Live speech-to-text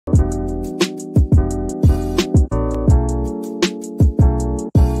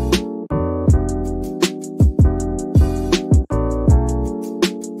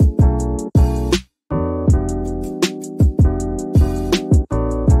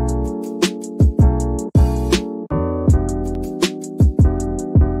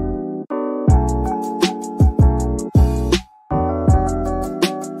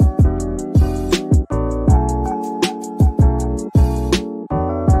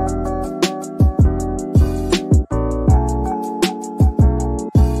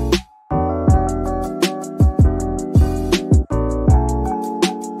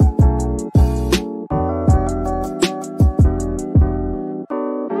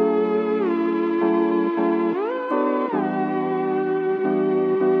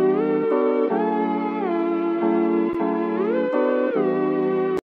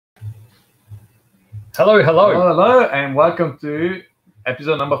Hello, hello. Hello, hello, and welcome to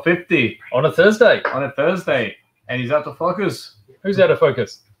episode number 50. On a Thursday. On a Thursday. And he's out of focus. Who's out of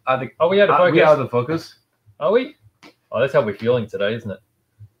focus? Are we out of focus? We are out of focus. Are we? Oh, that's how we're feeling today, isn't it?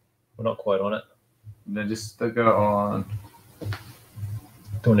 We're not quite on it. Then just go on.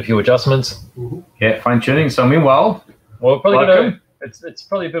 Doing a few adjustments. Yeah, fine-tuning. So meanwhile, well, we're probably going to... It's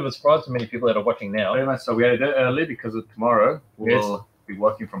probably a bit of a surprise to many people that are watching now. Very much so. We had it early because of tomorrow. We'll be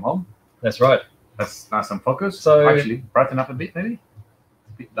working from home. That's right. That's nice and focused. So actually, brighten up a bit, maybe.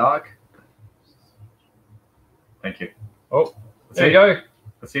 It's a bit dark. Thank you. Oh, there you go.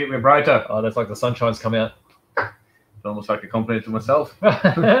 Let's see it. We're brighter. Oh, that's like the sunshine's come out. It's almost like a compliment to myself.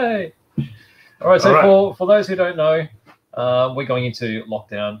 Hey. All right. So for those who don't know, we're going into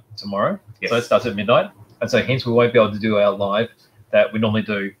lockdown tomorrow. Yes. So it starts at midnight, and so hence we won't be able to do our live that we normally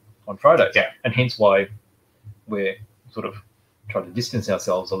do on Fridays. Yeah. And hence why we're sort of trying to distance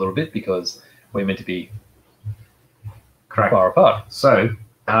ourselves a little bit because we're meant to be far apart. So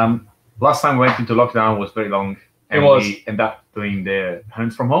last time we went into lockdown was very long, and we ended up doing the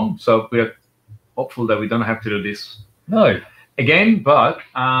Hearns from home. So we're hopeful that we don't have to do this again. But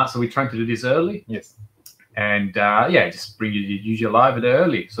so we're trying to do this early. Yes. And just bring you the usual live a bit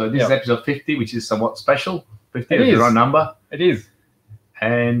early. So this is episode 50, which is somewhat special. 50 is the right number. It is.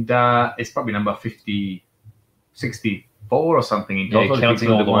 And it's probably number 64 or something in total. Counting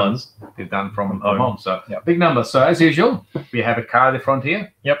all the ones we've done from home. So big number. So as usual, we have a card at the front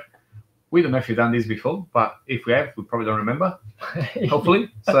here. Yep. We don't know if you've done this before, but if we have, we probably don't remember. Hopefully.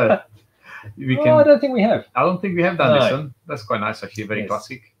 So we can. I don't think we have. I don't think we have done this one. That's quite nice, actually. Very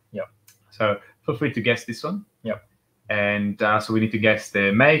classic. Yep. So feel free to guess this one. Yep. And so we need to guess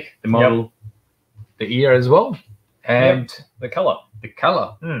the make, the model, the year as well, and the color. The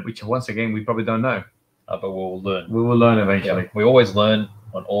color, which once again we probably don't know. But we'll learn. We will learn eventually. We always learn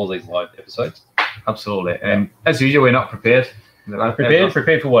on all these live episodes. Absolutely. And as usual, we're not prepared.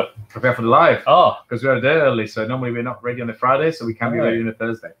 Prepared for what? Prepared for the live. Oh. Because we're there early, so normally we're not ready on a Friday, so we can't be ready on a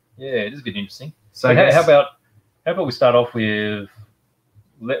Thursday. Yeah, it is a bit interesting. So how about we start off with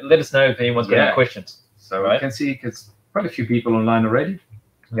let us know if anyone's got any questions. So I can see because quite a few people online already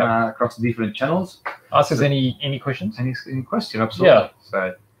across the different channels. Ask us any questions. Any question, absolutely. Yeah.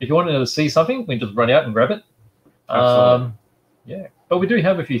 So if you wanted to see something, we just run out and grab it. Absolutely. But we do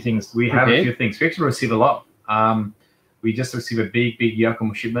have a few things. We have a few things. We actually receive a lot. We just received a big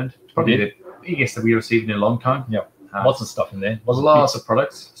Yokomo shipment. It's probably the biggest that we received in a long time. Yeah. Lots of stuff in there. Lots of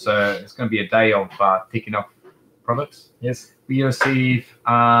products. So it's going to be a day of ticking off products. Yes. We receive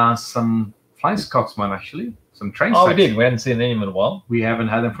some flying Scotsman, actually. Some train stacks. We did. We hadn't seen them in a while. We haven't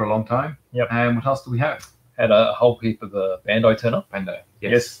had them for a long time. Yep. And what else do we have? Had a whole heap of Bandai turn up. Bandai.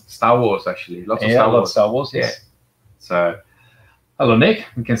 Yes. Star Wars, actually. Lots of Star Wars. Yes. Yeah. So, hello, Nick.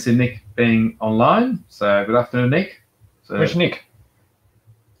 We can see Nick being online. So, good afternoon, Nick. So, which Nick?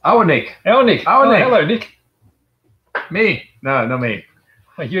 Our Nick. Our Nick. Our Nick. Hello, Nick. Me. No, not me.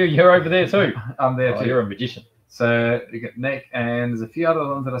 You're over there too. I'm there too. You're a magician. So, we got Nick, and there's a few other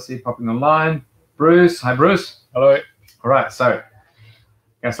ones that I see popping online. Bruce. Hi, Bruce. Hello. All right. So,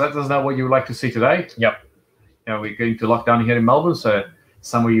 let us know what you would like to see today. Yep. We're going to lockdown here in Melbourne, so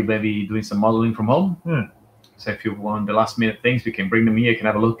some of you may be doing some modeling from home. So if you want the last minute things, we can bring them here, you can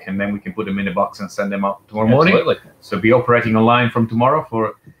have a look, and then we can put them in a box and send them out tomorrow morning. Absolutely. So be operating online from tomorrow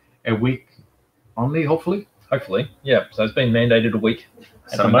for a week only, hopefully. Hopefully, yeah. So it's been mandated a week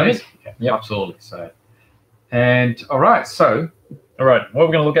at the moment. Yeah, absolutely. So, and all right, what are we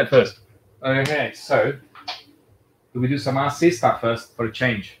going to look at first? Okay, so do we do some RC stuff first for a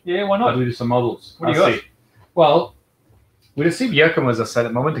change? Yeah, why not? Or do we do some models? What do you got? Well, we received Yokomo, as I said a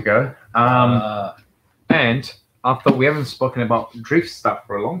moment ago, and I thought we haven't spoken about drift stuff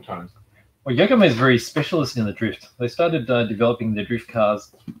for a long time. Well, Yokomo is very specialist in the drift. They started developing the drift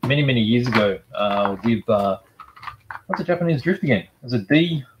cars many, many years ago with, what's the Japanese drift again? Was it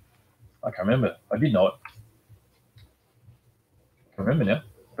D? I can't remember. I did know it. I can't remember now.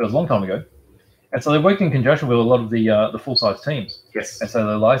 But it was a long time ago. And so they worked in conjunction with a lot of the full-size teams. Yes. And so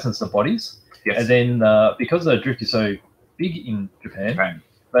they licensed the bodies. Yes. And then because the drift is so big in Japan,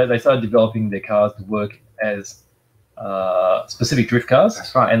 they started developing their cars to work as specific drift cars.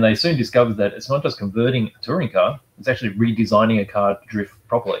 That's right. And they soon discovered that it's not just converting a touring car, it's actually redesigning a car to drift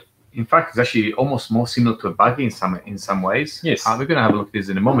properly. In fact, it's actually almost more similar to a buggy in some ways. Yes. We're going to have a look at this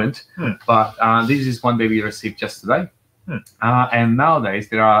in a moment. But this is one that we received just today. And nowadays,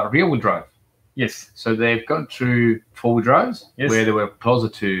 there are rear-wheel drive. Yes. So they've gone through four-wheel drives where they were closer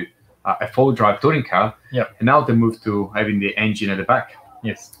to a four-wheel drive touring car. Yeah. And now they moved to having the engine at the back.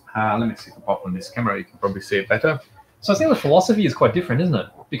 Yes. Let me see if I pop on this camera. You can probably see it better. So I think the philosophy is quite different, isn't it?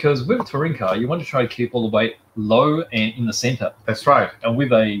 Because with a touring car, you want to try to keep all the weight low and in the center. That's right. And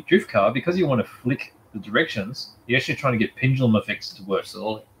with a drift car, because you want to flick the directions, you're actually trying to get pendulum effects to work.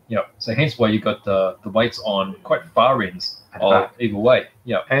 Absolutely. Yeah. So hence why you got the weights on quite far ends of either way.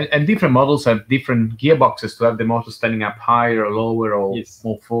 Yeah. And different models have different gearboxes to have the motor standing up higher or lower or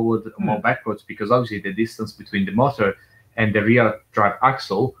more forward or more backwards, because obviously the distance between the motor and the rear drive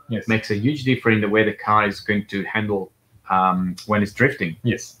axle makes a huge difference in the way the car is going to handle when it's drifting.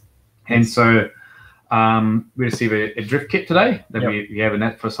 Yes. And so we receive a drift kit today that we haven't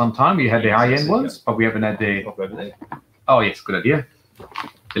had for some time. We had the high-end ones, but we haven't had the... Oh, yes, good idea.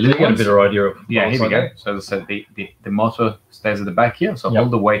 The little ones. A better idea of here we go. So as I said, the motor stays at the back here, so all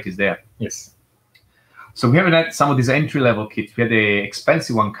the weight is there. Yes. So we haven't had some of these entry-level kits. We had the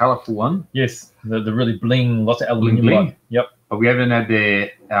expensive one, colorful one. Yes, the really bling, lots of aluminium. Yep. But we haven't had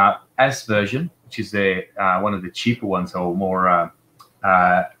the S version, which is the one of the cheaper ones or more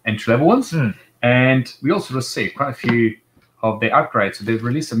entry-level ones. And we also received quite a few of the upgrades. So they've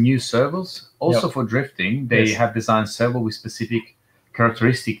released some new servos. Also for drifting, they have designed servo with specific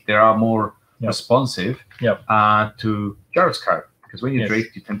characteristics that are more responsive to gyroscope. Because when you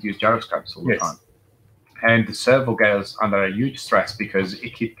drift, you tend to use gyroscopes all the time. And the servo goes under a huge stress because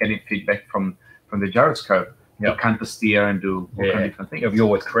it keeps getting feedback from the gyroscope. You can't steer and do all kind of different things. You're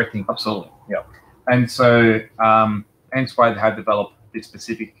always correcting. Absolutely. Yeah. And so hence why they have developed this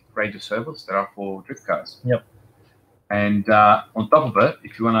specific range of servos that are for drift cars. Yep. And on top of it,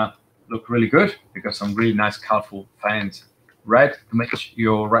 if you want to look really good, you've got some really nice colorful fans. Red to match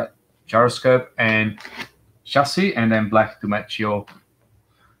your red gyroscope and chassis, and then black to match your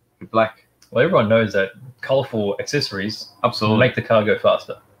black. Well, everyone knows that colorful accessories make the car go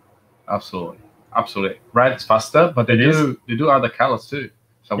faster. Absolutely. Absolutely. Red's faster, but they do other colors too.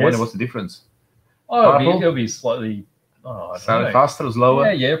 So I wonder what's the difference. Oh, it'll be slightly slightly faster or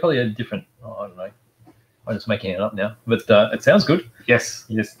slower? Yeah, probably a different. I don't know. I'm just making it up now, but it sounds good. Yes,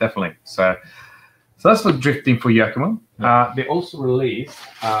 definitely. So that's for drifting for Yokomo. They also released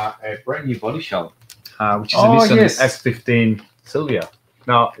a brand new body shell, which is a Nissan S15 Silvia.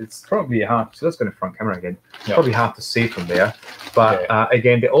 Now, it's probably hard. So let's go to the front camera again. It's probably hard to see from there. But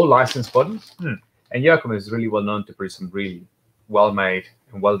again, they're all licensed bodies. And Yokomo is really well known to produce some really well-made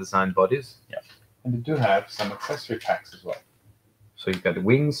and well-designed bodies. Yeah. And they do have some accessory packs as well. So you've got the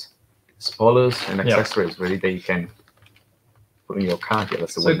wings, spoilers, and accessories really that you can put in your car.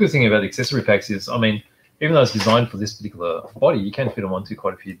 So the good thing about the accessory packs is, I mean, even though it's designed for this particular body, you can fit them onto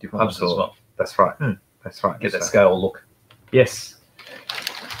quite a few different ones as well. That's right. That's right. Get that scale look. Yes.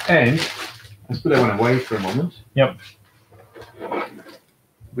 And let's put that one away for a moment. Yep.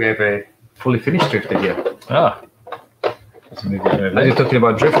 We have a fully finished drifter here. Let's move it over. As you're talking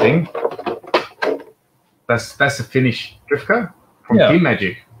about drifting, that's a finished drift car from Team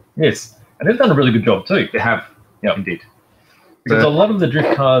Magic. Yes, and they've done a really good job too. They have, indeed. Because a lot of the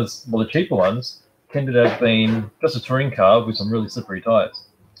drift cars, well, the cheaper ones, tended to have been just a touring car with some really slippery tires.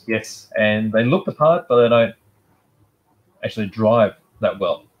 Yes. And they look the part, but they don't actually drive that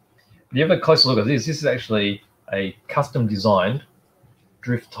well. If you have a closer look at this, this is actually a custom designed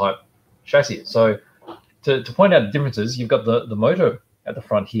drift type chassis. So to point out the differences, you've got the motor at the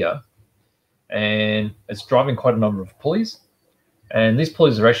front here, and it's driving quite a number of pulleys. And these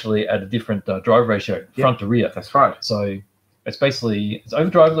pulleys are actually at a different drive ratio, front to rear. That's right. So it's basically, it's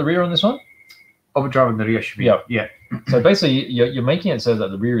overdrive the rear on this one? Overdrive in the rear should be. Yeah. So basically, you're making it so that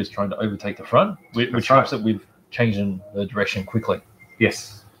the rear is trying to overtake the front, which helps it with changing the direction quickly.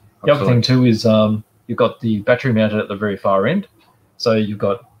 Yes. The other thing too is you've got the battery mounted at the very far end. So you've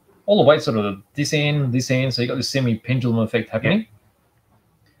got all the weight sort of this end. So you've got this semi-pendulum effect happening.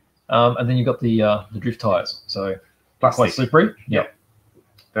 And then you've got the drift tires. So quite slippery. Yeah,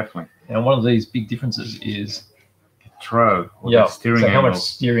 definitely. And one of these big differences is steering how much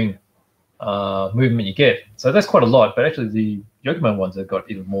steering movement you get. So that's quite a lot, but actually the Yokomo ones have got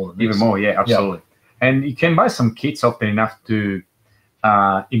even more than this. Even more, absolutely. Yeah. And you can buy some kits often enough to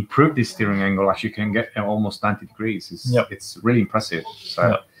improve the steering angle. Actually, you can get almost 90 degrees. It's really impressive.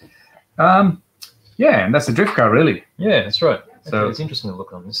 So, and that's a drift car, really. Yeah, that's right. So it's interesting to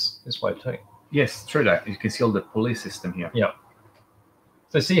look on this way too. Yes, true that. You can see all the pulley system here. Yeah.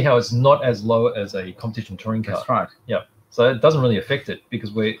 So see how it's not as low as a competition touring car. That's right. Yeah. So it doesn't really affect it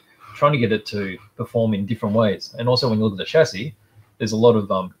because we're trying to get it to perform in different ways. And also when you look at the chassis, there's a lot of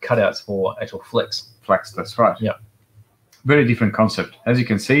cutouts for actual flex. Flex, that's right. Yeah. Very different concept. As you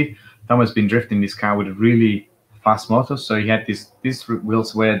can see, Tom has been drifting this car with a really fast motor. So he had these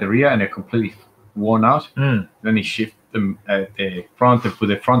wheels were at the rear and they're completely worn out. Then he shifted them at the front and put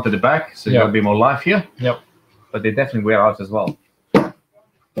the front at the back. So you got a bit more life here. Yep. but they definitely wear out as well.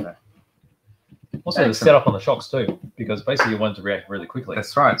 Also, the setup on the shocks too, because basically you want to react really quickly.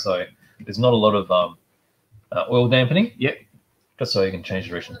 That's right. So there's not a lot of oil dampening. Yep. Just so you can change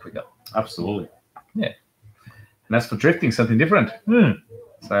directions quicker. Absolutely. Yeah. And that's for drifting, something different.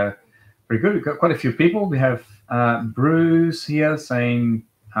 So very good. We've got quite a few people. We have Bruce here saying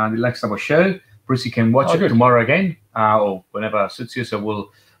he likes our show. Bruce, you can watch it tomorrow again, or whenever suits you. So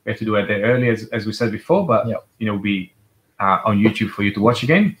we have to do it there early, as we said before, but it'll be on YouTube for you to watch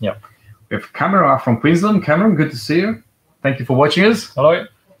again. Yeah. We have Cameron from Queensland. Cameron, good to see you. Thank you for watching us. Hello.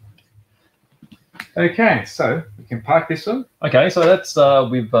 Okay, so we can park this one. Okay, so that's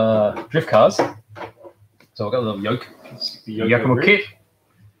with drift cars. So I've got a little yoke. The Yokomo kit.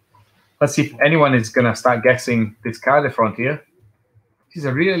 Let's see if anyone is going to start guessing this car, the Frontier. This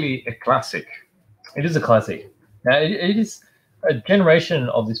is really a classic. It is a classic. Now, it is a generation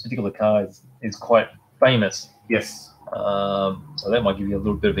of this particular car is quite famous. Yes. So that might give you a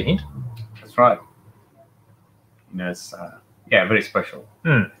little bit of a hint. That's right. You know, it's very special.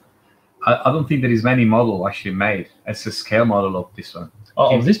 I don't think there is many model actually made as a scale model of this one.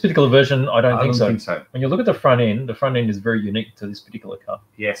 Oh, of this particular version, I don't think so. When you look at the front end is very unique to this particular car.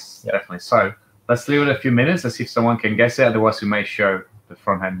 Yes, definitely. So let's leave it a few minutes. Let's see if someone can guess it. Otherwise, we may show the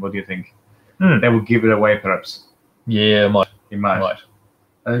front end. What do you think? They will give it away, perhaps. Yeah, it might.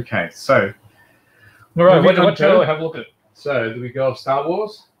 Okay, so. All right, what shall we have a look at? So, do we go Star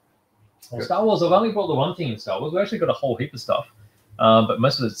Wars? Well, Star Wars, I've only brought the one thing in Star Wars. We've actually got a whole heap of stuff, but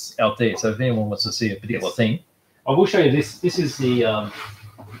most of it's out there. So if anyone wants to see a particular thing, I will show you this. This is the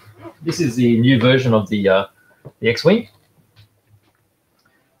new version of the X-Wing.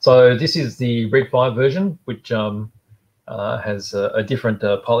 So this is the Red 5 version, which has a different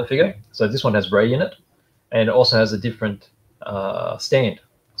pilot figure. So this one has Rey in it, and it also has a different stand.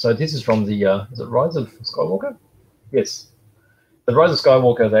 So this is from the is it Rise of Skywalker? Yes. The Rise of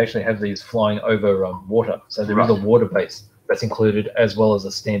Skywalker, they actually have these flying over water. So there is a water base that's included, as well as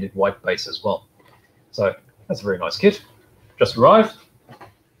a standard white base as well. So that's a very nice kit. Just arrived.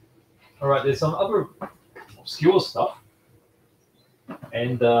 All right, there's some other obscure stuff.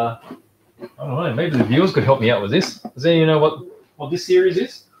 And I don't know, maybe the viewers could help me out with this. Does anyone know what this series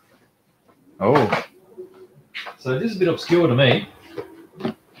is? Oh. So this is a bit obscure to me.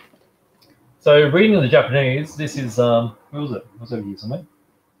 So reading the Japanese, this is where was it? What's over here somewhere?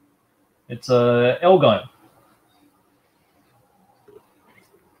 It's L-GAIM.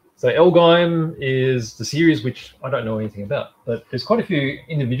 So L-GAIM is the series which I don't know anything about, but there's quite a few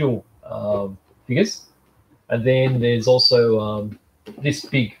individual figures, and then there's also this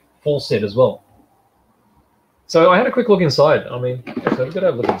big full set as well. So I had a quick look inside. I mean, actually, we've got to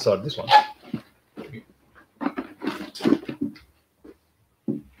have a look inside this one.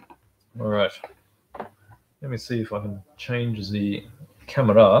 All right, let me see if I can change the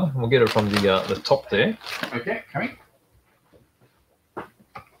camera. We'll get it from the top there. Okay, coming.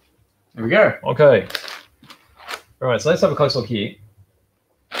 There we go. Okay. All right, so let's have a close look here.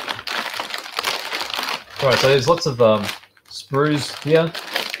 All right, so there's lots of sprues here,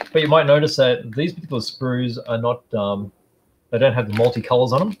 but you might notice that these particular sprues are not, they don't have the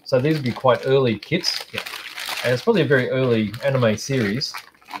multi-colors on them. So these would be quite early kits. Yeah. And it's probably a very early anime series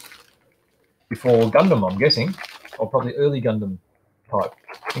before Gundam, I'm guessing, or probably early Gundam type.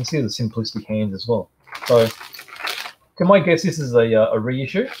 You can see the simplistic hands as well. So I might guess this is a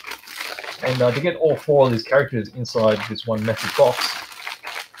reissue. And to get all four of these characters inside this one massive box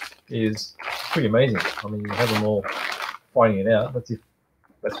is pretty amazing. I mean, you have them all fighting it out.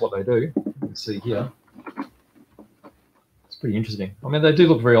 That's what they do. You can see here. It's pretty interesting. I mean, they do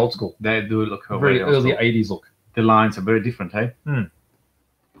look very old school. They do look very early 80s look. The lines are very different, hey? I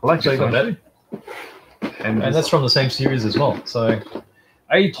like so you got that. And that's from the same series as well. So,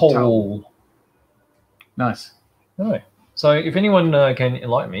 Atoll. Nice. All right. So, if anyone can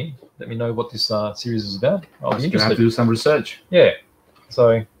enlighten me, let me know what this series is about. I'll be interested. Have to do some research. Yeah.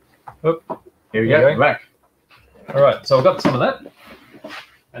 So, here we go. Back. All right. So, I've got some of that.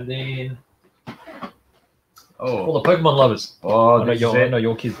 And then, all the Pokemon lovers. Oh, I know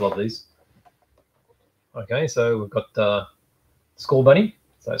your kids love these. Okay. So, we've got Skull Bunny.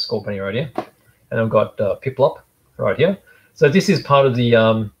 So, Skull Bunny right here. And I've got Piplup right here. So, this is part of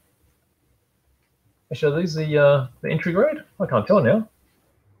the actually, are these the entry grade? I can't tell now.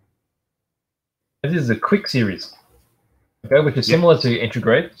 This is a quick series, okay, which is similar to entry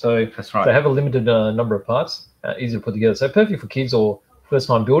grade. So that's right. They have a limited number of parts, easy to put together. So perfect for kids or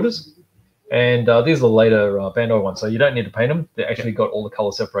first-time builders. And these are the later Bandai ones, so you don't need to paint them. They actually got all the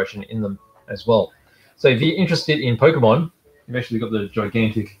color separation in them as well. So if you're interested in Pokemon, you've actually got the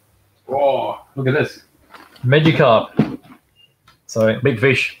gigantic. Oh, look at this! Magikarp. So big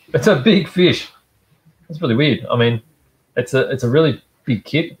fish. It's a big fish. It's really weird. I mean, it's a really big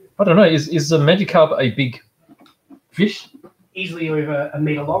kit. I don't know. Is the Magikarp a big fish? Easily over a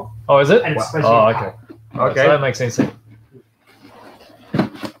meter long. Oh, is it? And it's oh, okay. Okay, so that makes sense. Then.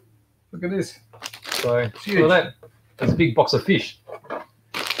 Look at this. So look at that. There's a big box of fish.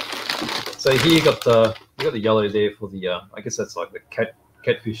 So here you got the yellow there for the I guess that's like the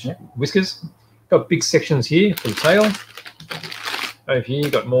catfish whiskers. Got big sections here for the tail. Over here you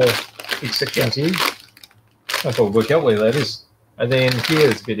got more big sections here. I thought we'd work out where that is. And then here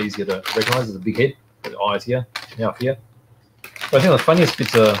it's a bit easier to recognise. There's a big head, the eyes here, mouth here. But I think the funniest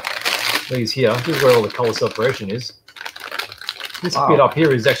bits are these here. This is where all the colour separation is. This bit up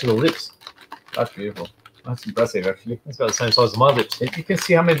here is actually the lips. That's beautiful. That's impressive, actually. It's about the same size as my lips. You can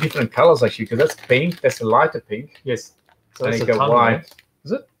see how many different colors, actually, because that's pink. That's a lighter pink. Yes. So and then you got white. Right?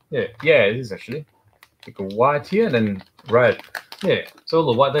 Is it? Yeah. Yeah, it is, actually. You got white here and then red. Yeah. So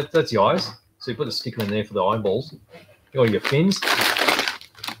all the white, that's your eyes. So you put a sticker in there for the eyeballs. You got your fins.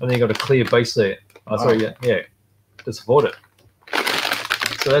 And then you got a clear base there. Oh, sorry, yeah. To support it.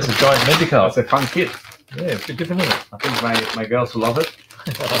 So that's a giant Magikarp. That's a fun kit. Yeah, it's a bit different, isn't it? I think my girls will love it.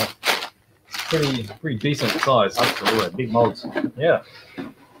 Pretty decent size. Absolutely, big molds. Yeah.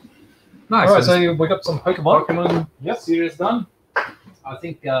 Nice. All right, so we got some Pokemon. Series done. I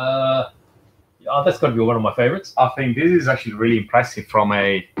think that's got to be one of my favorites. I think this is actually really impressive from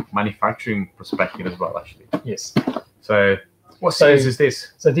a manufacturing perspective as well, actually. Yes. So what series is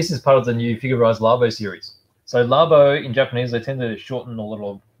this? So this is part of the new Figurized Labo series. So Labo in Japanese, they tend to shorten a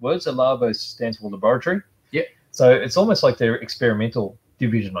little words. So Labo stands for laboratory. Yeah. So it's almost like their experimental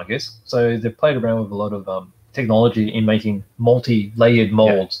division, I guess. So they've played around with a lot of technology in making multi-layered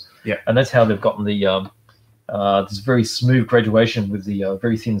molds. Yeah. And that's how they've gotten the this very smooth graduation with the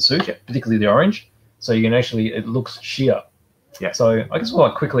very thin suit, particularly the orange. So you can actually, it looks sheer. Yeah. So I guess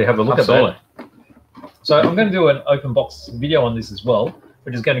we'll quickly have a look at that. So I'm going to do an open box video on this as well,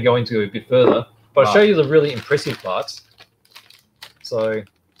 which is going to go into a bit further. But I'll show you the really impressive parts. So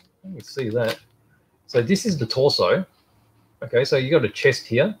let me see that. So this is the torso. Okay, so you got a chest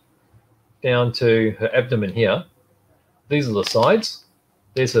here, down to her abdomen here. These are the sides.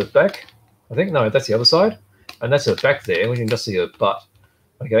 There's her back. I think, no, that's the other side. And that's her back there. We can just see her butt.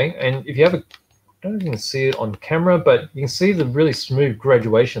 Okay, and if you have a, I don't know if you can see it on camera, but you can see the really smooth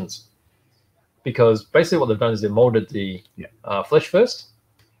graduations. Because basically what they've done is they've molded the flesh first,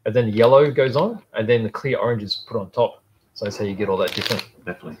 and then the yellow goes on, and then the clear orange is put on top. So that's how you get all that different.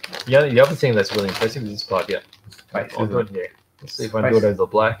 Definitely. Yeah, the other thing that's really impressive is this part here. I'll do it, yeah. Let's see if I can do it over the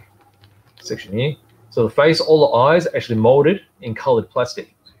black section here. So the face, all the eyes are actually molded in colored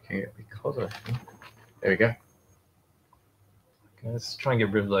plastic. Okay, because of there we go. Okay, let's try and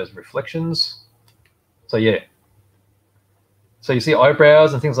get rid of those reflections. So yeah. So you see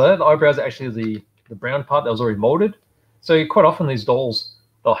eyebrows and things like that. The eyebrows are actually the brown part that was already molded. So quite often these dolls,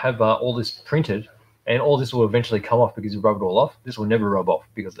 they'll have all this printed, and all this will eventually come off because you rub it all off. This will never rub off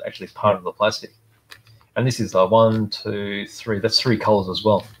because it's actually part of the plastic. And this is 1, 2, 3. That's 3 colors as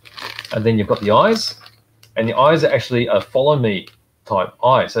well. And then you've got the eyes, and the eyes are actually a follow me type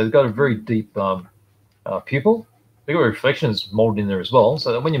eye. So they've got a very deep pupil. They've got reflections molded in there as well,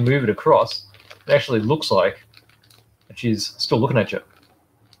 so that when you move it across, it actually looks like she's still looking at you.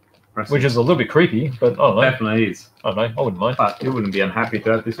 Impressive. Which is a little bit creepy, but I don't know. Definitely is. I don't know. I wouldn't mind. But you wouldn't be unhappy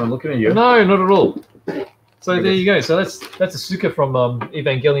to have this one looking at you. No, not at all. So there you go. So that's Asuka from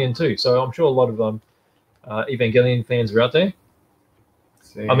Evangelion too. So I'm sure a lot of Evangelion fans are out there.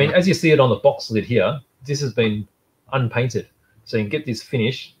 I mean, as you see it on the box lid here, this has been unpainted, so you can get this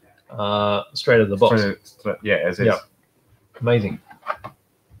finish straight out of the box. Yeah, as is. Yeah. Amazing.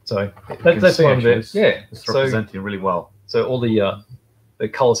 So that's one of it. Yeah, it's representing really well. So all the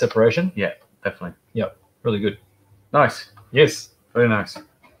color separation. Yeah, definitely. Yeah, really good. Nice. Yes. Very nice.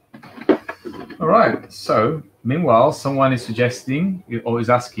 All right. So meanwhile, someone is suggesting or is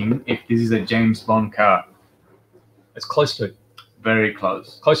asking if this is a James Bond car. It's close to. Very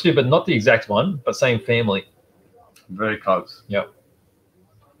close. Close to, but not the exact one, but same family. Very close. Yep.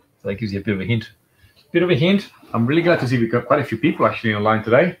 So that gives you a bit of a hint. Bit of a hint. I'm really glad to see we've got quite a few people actually online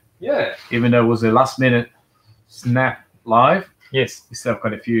today. Yeah. Even though it was a last minute snap live. Yes. We still have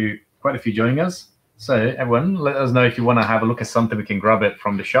quite a few joining us. So everyone, let us know if you want to have a look at something. We can grab it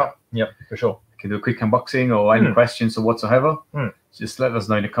from the shop. Yep, for sure. We can do a quick unboxing or any questions or whatsoever. Mm. Just let us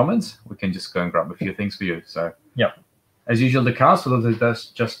know in the comments. We can just go and grab a few things for you. So yeah. As usual, the cards, for those that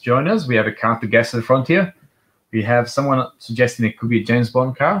just join us, we have a card to guess at the front here. We have someone suggesting it could be a James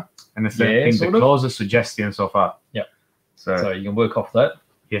Bond car. And it's the closest suggestion so far. Yeah. So you can work off that.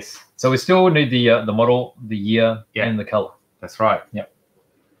 Yes. So we still need the model, the year, and the color. That's right. Yep.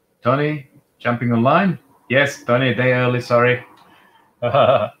 Tony, jumping online. Yes, Tony, a day early. Sorry.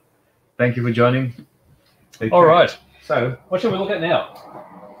 Thank you for joining. All right. So, what should we look at now?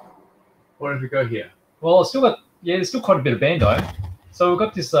 Where did we go here? Well, it's still got there's still quite a bit of Bandai. So we've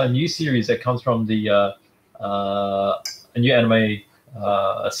got this new series that comes from the a new anime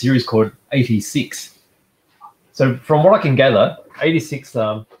series called 86. So from what I can gather, 86,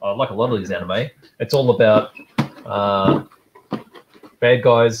 like a lot of these anime, it's all about bad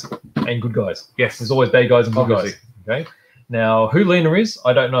guys and good guys. Yes, there's always bad guys and good obviously. guys. Okay. Now, who Lena is,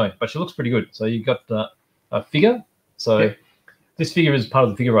 I don't know, but she looks pretty good. So you got a figure. So this figure is part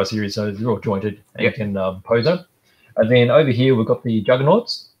of the Figure Rise series, so they're all jointed and you can pose them. And then over here we've got the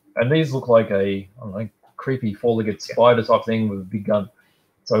Juggernauts, and these look like a creepy four-legged spider type thing with a big gun.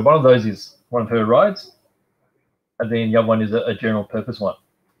 So one of those is one of her rides, and then the other one is a general purpose one.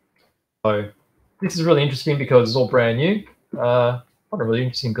 So this is really interesting because it's all brand new. Not really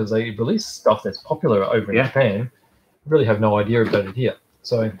interesting because they release stuff that's popular over in Japan. I really have no idea about it here.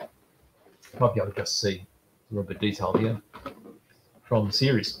 So you might be able to just see a little bit of detail here from the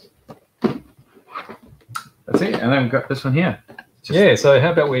series. That's it. And then we've got this one here. So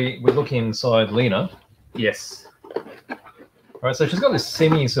how about we look inside Lena? Yes. All right, so she's got this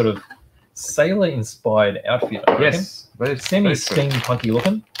semi sort of sailor-inspired outfit. Yes. But it's semi-steampunky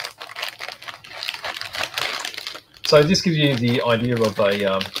looking. So this gives you the idea of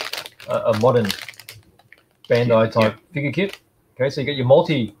a modern Bandai type figure kit. Okay, so you get your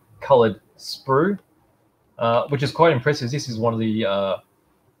multi-colored sprue, which is quite impressive. This is one of the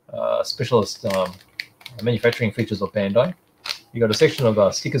specialist manufacturing features of Bandai. You got a section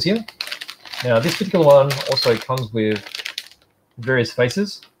of stickers here. Now this particular one also comes with various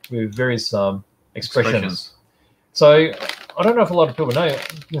faces with various expressions. So I don't know if a lot of people know. You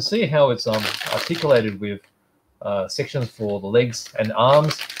can see how it's articulated with sections for the legs and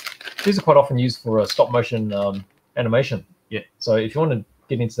arms. These are quite often used for a stop motion animation. Yeah. So if you want to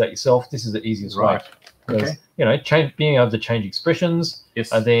get into that yourself, this is the easiest way. Because, Okay. you know, being able to change expressions,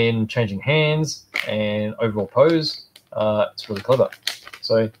 and then changing hands and overall pose, it's really clever.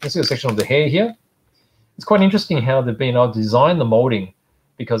 So this is a section of the hair here. It's quite interesting how they've been able to design the molding,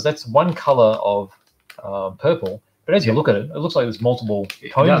 because that's one color of purple, but as you look at it, it looks like there's multiple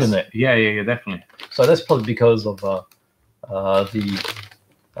tones in there. Yeah, definitely. So that's probably because of the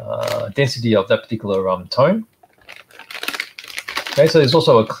density of that particular tone. Okay, so there's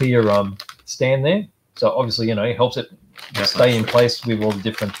also a clear stand there. So obviously, you know, it helps it stay in place with all the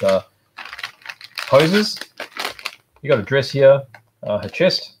different poses. You got a dress here, her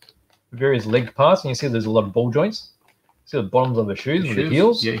chest, various leg parts, and you see there's a lot of ball joints. See the bottoms of the shoes with the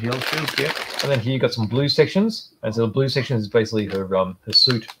heels. Yeah, heels, yeah. And then here you got some blue sections, and so the blue section is basically her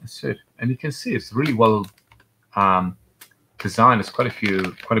suit. And you can see it's really well designed. There's quite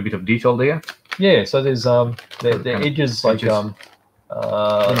a bit of detail there. Yeah, so there's the edges like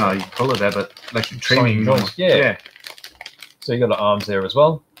I don't know how you call it there, but like trimming joints. Yeah. So you got the arms there as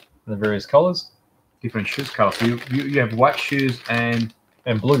well, in the various colors. Different shoes colors. So you have white shoes and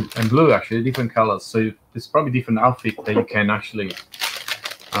blue. And blue, actually, different colors. So there's probably different outfit that you can actually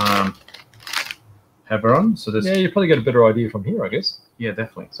have her on. So there's you probably get a better idea from here, I guess. Yeah,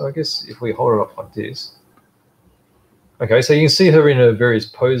 definitely. So I guess if we hold it up like this. Okay, so you can see her in her various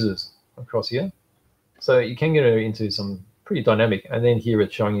poses across here. So you can get her into some pretty dynamic. And then here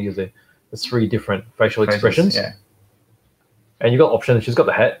it's showing you the three different facial expressions. Yeah. And you've got options. She's got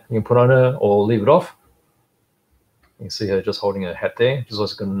the hat you can put on her or leave it off. You can see her just holding her hat there. She's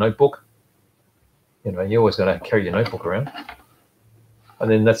also got a notebook. You know, you're always going to carry your notebook around. And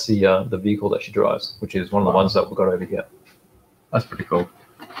then that's the vehicle that she drives, which is one of the ones that we've got over here. That's pretty cool.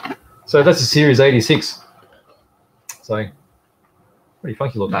 So that's the Series 86. So pretty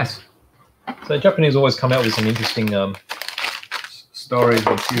funky looking. Nice. So Japanese always come out with some interesting stories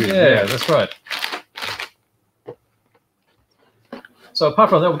and series. Yeah, that's right. So apart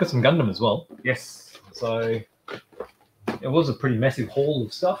from that, we've got some Gundam as well. Yes. So it was a pretty massive haul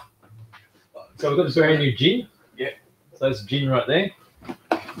of stuff. So we've got this brand new Jin. Yeah. So that's Jin right there.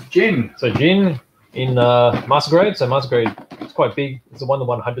 Jin. So Jin in Master Grade. So Master Grade, it's quite big. It's a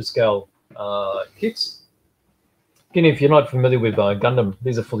 1:100 scale kits. Again, if you're not familiar with Gundam,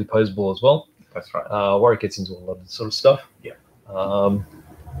 these are fully posable as well. That's right. Warwick gets into a lot of this sort of stuff. Yeah.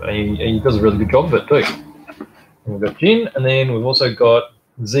 And he does a really good job of it too. And we've got Jin, and then we've also got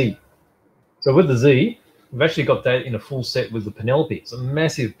Z. So with the Z, we've actually got that in a full set with the Penelope. It's a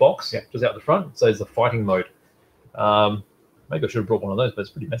massive box just out the front. So it's the fighting mode. Maybe I should have brought one of those, but it's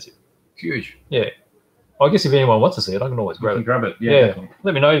pretty massive. Huge. Yeah. I guess if anyone wants to see it, I can always grab it. Grab it. Yeah. Yeah.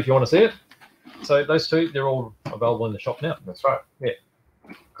 Let me know if you want to see it. So those two, they're all available in the shop now. That's right. Yeah.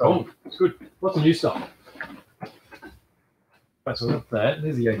 Cool. It's good. Lots of new stuff. Right, so we've got that.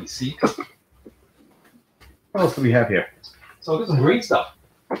 There's the 86. What else do we have here? So I've got some green stuff.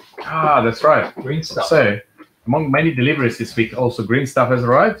 Ah, that's right. Green stuff. So, among many deliveries this week, also green stuff has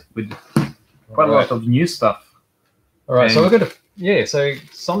arrived with quite a lot of new stuff. All right, so we're going to, yeah, so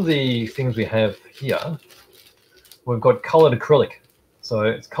some of the things we have here, we've got colored acrylic. So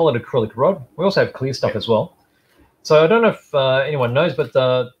it's colored acrylic rod. We also have clear stuff as well. So I don't know if anyone knows, but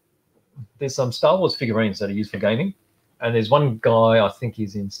there's some Star Wars figurines that are used for gaming. And there's one guy, I think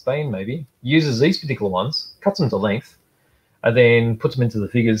he's in Spain maybe, uses these particular ones, cuts them to length, and then puts them into the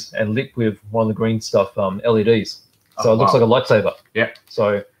figures and lit with one of the green stuff LEDs. So it looks like a lightsaber. Yeah.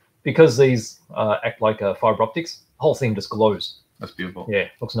 So because these act like fiber optics, the whole thing just glows. That's beautiful. Yeah,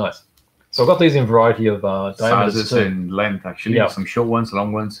 looks nice. So I've got these in a variety of diameters sizes and length, actually. Yep. Some short ones,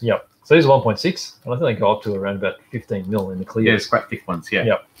 long ones. Yep. So these are 1.6, and I think they go up to around about 15 mil in the clear. Yeah, it's quite thick ones, yeah.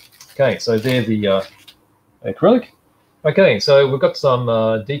 Yep. Okay, so they're the acrylic. Okay, so we've got some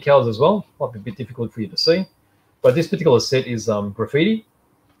decals as well. Might be a bit difficult for you to see. But this particular set is graffiti.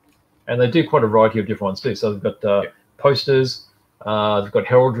 And they do quite a variety of different ones too. So they've got posters. They've got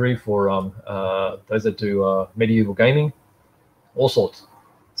heraldry for those that do medieval gaming. All sorts.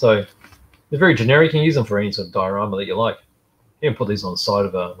 So they're very generic. You can use them for any sort of diorama that you like. You can put these on the side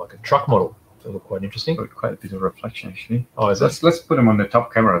of like a truck model. They look quite interesting. Quite a bit of reflection, actually. Oh, is that? Let's put them on the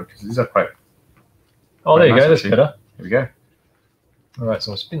top camera, because these are quite... Oh, there you nice, go. That's actually. better. There we go. All right,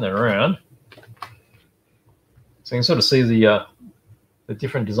 so I'll spin that around. So you can sort of see the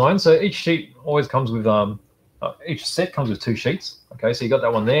different designs. So each sheet always comes with, each set comes with 2 sheets. Okay, so you got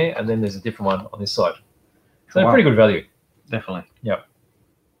that one there, and then there's a different one on this side. So they're pretty good value. Definitely. Yeah.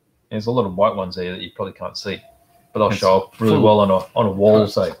 There's a lot of white ones there that you probably can't see, but they'll show up really well on a wall,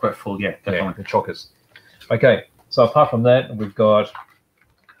 say. Quite full, yeah, definitely. Yeah, the chockers. Okay, so apart from that, we've got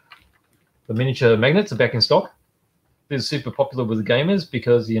the miniature magnets are back in stock. These are super popular with the gamers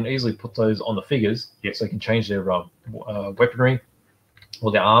because you can easily put those on the figures, so you can change their weaponry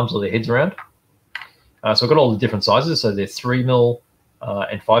or their arms or their heads around. So we've got all the different sizes. So they're 3mm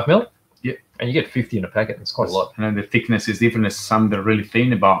and 5mm. Yeah. And you get 50 in a packet. It's quite a lot. And then the thickness is different. There's some that are really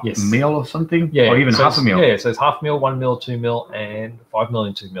thin, about a mil or something. Yeah. Or even half a mil. Yeah, so it's half mil, 1 mil, 2 mil, and 5 mil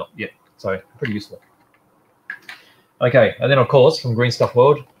and 2 mil. Yeah. So pretty useful. Okay, and then of course from Green Stuff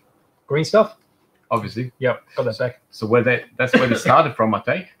World, green stuff. Obviously. Yep, got that back. So that's where they started from, I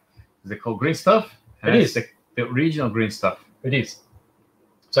think. They're called Green Stuff. And it is. The original Green Stuff. It is.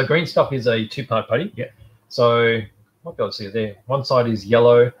 So Green Stuff is a 2-part putty. Yeah. So you might be able to see it there. One side is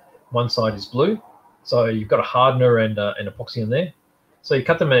yellow, one side is blue. So you've got a hardener and an epoxy in there. So you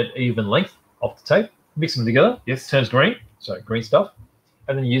cut them at even length off the tape, mix them together. Yes. Turns green. So green stuff.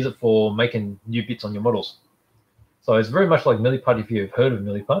 And then you use it for making new bits on your models. So it's very much like Milliput if you've heard of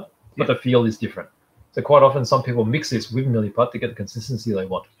Milliput, but the feel is different. So quite often some people mix this with Milliput to get the consistency they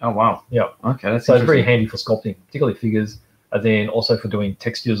want. Oh, wow. Yeah. Okay, that's so it's very handy for sculpting, particularly figures, and then also for doing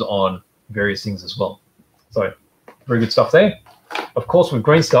textures on various things as well. So very good stuff there. Of course, with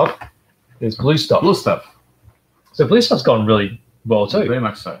green stuff, there's blue stuff. Blue stuff. So blue stuff's gone really well too. Very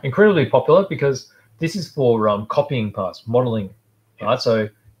much so. Incredibly popular because this is for copying parts, modeling. Right? So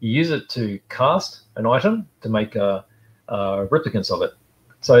you use it to cast an item to make replicants of it.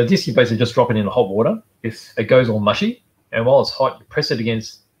 So this, you basically just drop it in hot water. Yes. It goes all mushy, and while it's hot, you press it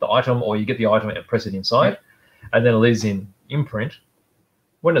against the item, or you get the item and press it inside, and then it leaves in imprint.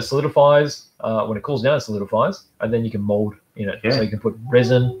 When it solidifies, when it cools down, it solidifies, and then you can mold in it. So you can put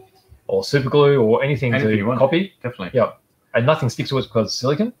resin or super glue or anything to copy. Definitely. Yeah. And nothing sticks to it because it's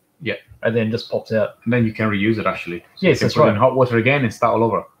silicon. Yeah. And then just pops out. And then you can reuse it, actually. So yes, that's right. Put it in hot water again and start all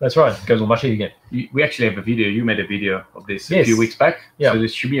over. That's right. It goes all mushy again. We actually have a video. You made a video of this a few weeks back. Yeah. So there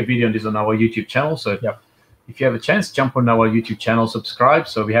should be a video on this on our YouTube channel. So if you have a chance, jump on our YouTube channel, subscribe.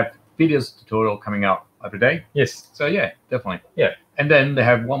 So we have videos, tutorial coming out every day. Yes. So yeah, definitely. Yeah. And then they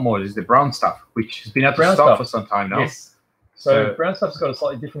have one more. This is the brown stuff, which has been out of stock for some time now. Yes. So brown stuff's got a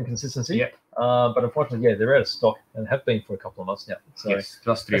slightly different consistency. Yeah. But unfortunately, they're out of stock and have been for a couple of months now. So yes,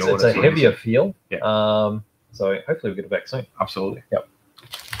 just 3 orders. It's a heavier feel. Yeah. So hopefully we'll get it back soon. Absolutely. Yep.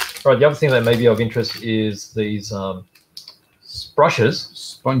 Right. The other thing that may be of interest is these brushes.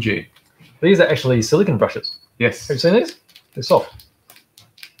 Spongy. These are actually silicon brushes. Yes. Have you seen these? They're soft.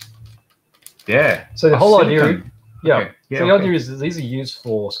 Yeah. So the whole idea, Okay. Yeah, so the idea is that these are used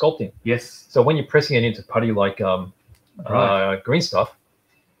for sculpting. Yes. So when you're pressing it into putty like green stuff,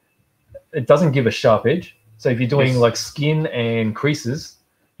 it doesn't give a sharp edge. So if you're doing like skin and creases,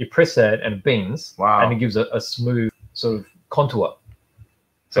 You press that and it bends, and it gives a smooth sort of contour.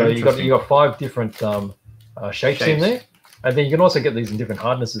 So you got 5 different shapes in there, and then you can also get these in different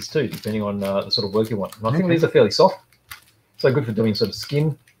hardnesses too, depending on the sort of work you want. And I think these are fairly soft, so good for doing sort of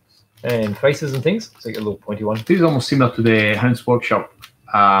skin and faces and things. So you get a little pointy one. This is almost similar to the Hearns workshop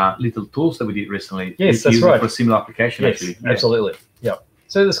little tools that we did recently. Yes, that's right. For similar application, actually. Absolutely. Yeah.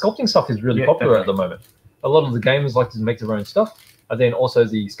 So the sculpting stuff is really popular at the moment. A lot of the gamers like to make their own stuff, and then also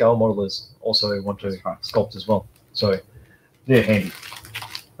the scale modelers also want to sculpt as well. So they're handy.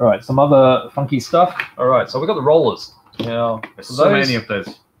 All right, some other funky stuff. All right, so we've got the rollers. Now, there's so many of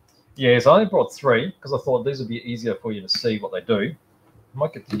those. Yeah, so I only brought 3 because I thought these would be easier for you to see what they do. I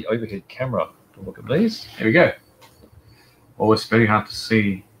might get the overhead camera to look at these. Here we go. Oh, it's very hard to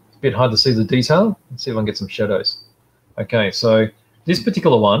see. It's a bit hard to see the detail. Let's see if I can get some shadows. Okay, so this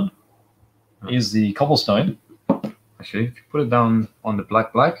particular one is the cobblestone. Actually, if you put it down on the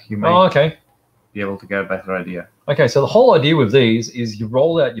black, you may be able to get a better idea. Okay, so the whole idea with these is you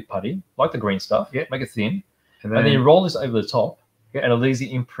roll out your putty, like the green stuff, make it thin, and then you roll this over the top, and it leaves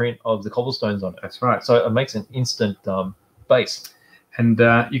the imprint of the cobblestones on it. That's right. So it makes an instant base. And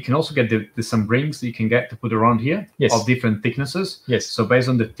you can also get there's some rings that you can get to put around here of different thicknesses. Yes. So based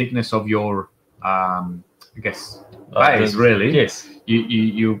on the thickness of your, I guess, base, really. Yes.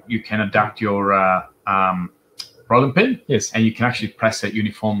 You can adapt your rolling pin. Yes. And you can actually press it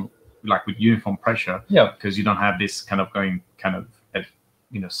uniform, like with uniform pressure. Yeah. Because you don't have this kind of going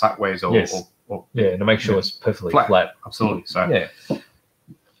sideways or to make sure it's perfectly flat. Absolutely. So yeah.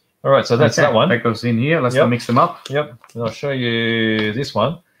 All right, so that's that one. That goes in here. Let's mix them up. Yep. And I'll show you this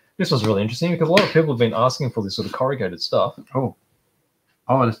one. This was really interesting because a lot of people have been asking for this sort of corrugated stuff. Oh,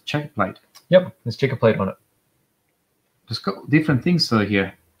 there's a checker plate. Yep, there's checker plate on it. There's got different things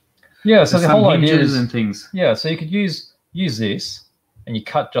here. Yeah, so the whole idea is and things. Yeah, so you could use this, and you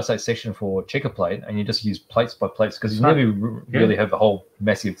cut just that section for checker plate, and you just use plates by plates because you never really have the whole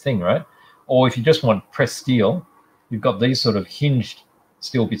massive thing, right? Or if you just want pressed steel, you've got these sort of hinged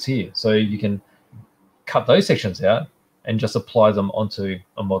steel bits here, so you can cut those sections out and just apply them onto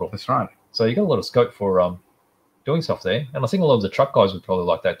a model. That's right. So you got a lot of scope for doing stuff there, and I think a lot of the truck guys would probably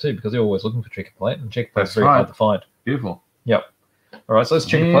like that too because they're always looking for checker plate, and checker plate's very hard to find. Beautiful. Yep. All right, so it's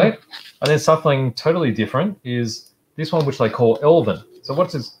checker plate, and then something totally different is this one, which they call Elven. So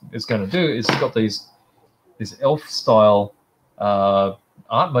what it's going to do is it's got these elf style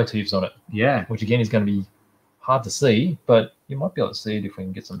art motifs on it. Yeah. Which again is going to be hard to see, but you might be able to see it if we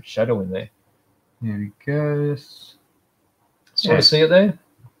can get some shadow in there. There we go. Sort of see it there?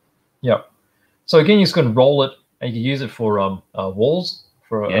 Yep. So again, you're just going to roll it, and you can use it for walls,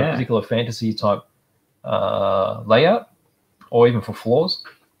 for a particular fantasy type layout, or even for floors.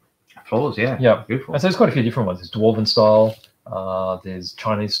 Floors, yeah. Yeah. Beautiful. And so there's quite a few different ones. There's Dwarven style, there's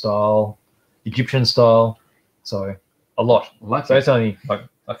Chinese style, Egyptian style, so a lot. So it's only like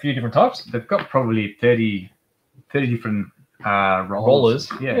a few different types. They've got probably 30 different rollers.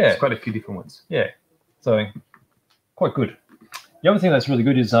 Yeah, it's quite a few different ones. Yeah, so quite good. The other thing that's really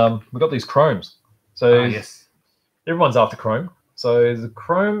good is we've got these chromes. So everyone's after chrome. So the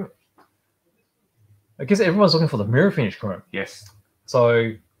chrome, I guess everyone's looking for the mirror finish chrome. Yes.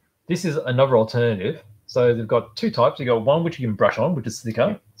 So this is another alternative. So they've got 2 types. You've got one which you can brush on, which is thicker.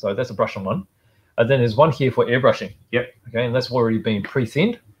 Yep. So that's a brush on one. And then there's one here for airbrushing. Yep. Okay, and that's already been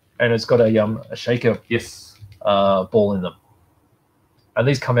pre-thinned, and it's got a shaker ball in them. And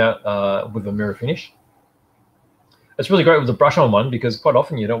these come out with a mirror finish. It's really great with the brush on one because quite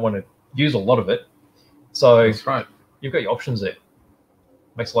often you don't want to use a lot of it. So that's right. You've got your options there.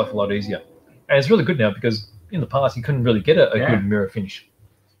 Makes life a lot easier. And it's really good now because in the past you couldn't really get a good mirror finish.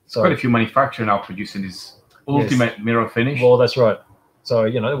 So quite a few manufacturers now producing this ultimate mirror finish. Well, that's right. So,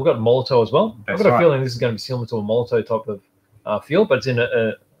 we've got Molotov as well. I've got a feeling this is going to be similar to a Molotov type of feel, but it's in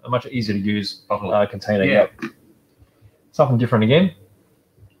a much easier to use container. Yeah. Something different again.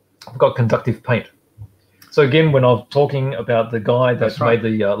 I've got conductive paint. So again, when I'm talking about the guy that made the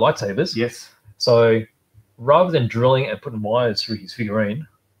lightsabers, so rather than drilling and putting wires through his figurine,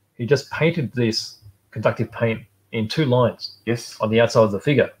 he just painted this conductive paint in 2 lines on the outside of the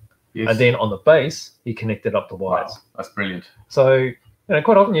figure. And then on the base, he connected up the wires. Wow, that's brilliant. So,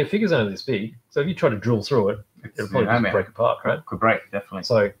 quite often your figures aren't this big. So if you try to drill through it, it'll probably just break apart, right? Could break, definitely.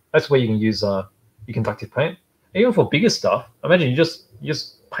 So that's where you can use your conductive paint. Even for bigger stuff, imagine you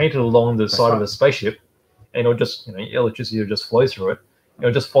just paint it along the side of a spaceship, and it'll just, electricity will just flow through it.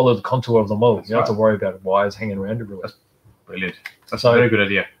 It'll just follow the contour of the model. You don't have to worry about wires hanging around everywhere. That's brilliant. That's a very good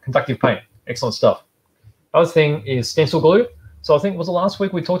idea. Conductive paint, excellent stuff. Other thing is stencil glue. So I think, was it last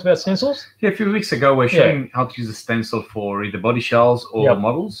week we talked about stencils? Yeah, a few weeks ago we're showing how to use a stencil for either body shells or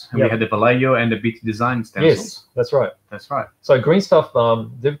models. And we had the Vallejo and the BT Design stencils. Yes, that's right. That's right. So Green Stuff,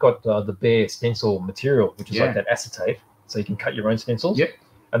 they've got the bare stencil material, which is like that acetate, so you can cut your own stencils. Yep.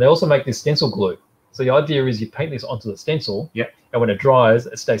 And they also make this stencil glue. So the idea is you paint this onto the stencil, and when it dries,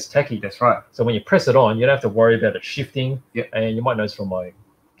 it stays tacky. That's right. So when you press it on, you don't have to worry about it shifting. Yep. And you might notice from my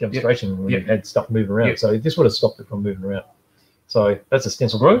demonstration when you had stuff moving around. So this would have stopped it from moving around. So that's a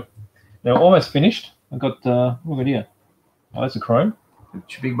stencil glue. Now almost finished. I've got what we got here? Oh, that's a chrome.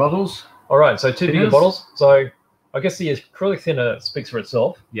 2 big bottles. All right, so 2 bigger bottles. So I guess the acrylic thinner speaks for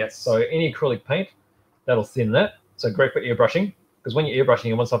itself. Yes. So any acrylic paint, that'll thin that. So great for airbrushing, because when you're airbrushing,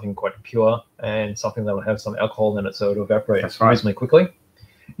 you want something quite pure and something that'll have some alcohol in it, so it'll evaporate reasonably quickly.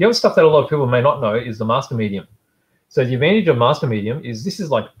 The other stuff that a lot of people may not know is the master medium. So the advantage of master medium is this is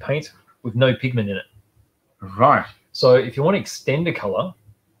like paint with no pigment in it. Right. So if you want to extend a color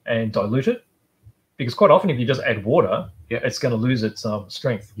and dilute it, because quite often if you just add water, it's going to lose its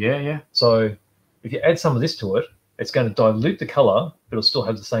strength. Yeah. So if you add some of this to it, it's going to dilute the color, but it'll still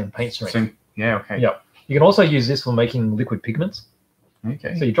have the same paint strength. Okay. Yeah. You can also use this for making liquid pigments.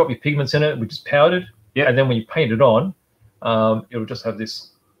 Okay. So you drop your pigments in it, which is powdered, and then when you paint it on, it'll just have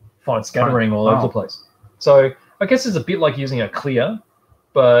this fine scattering all over the place. So I guess it's a bit like using a clear,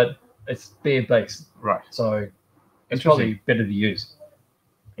 but it's bare base. Right. So it's probably better to use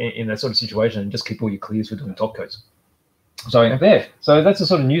in that sort of situation, and just keep all your clears for doing top coats. So there. So that's the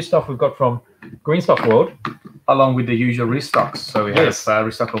sort of new stuff we've got from Green Stuff World. Along with the usual restocks. So we have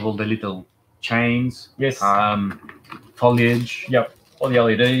restock of all the little chains. Yes. Foliage. Yep. All the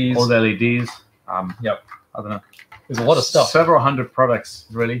LEDs. All the LEDs. Yep. I don't know. There's a lot of stuff. Several hundred products,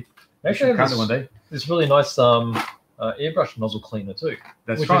 really. Actually, count it one day. This really nice airbrush nozzle cleaner too.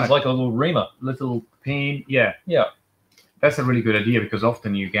 That's right. Which is like a little reamer. Little pin. Yeah. Yeah. That's a really good idea, because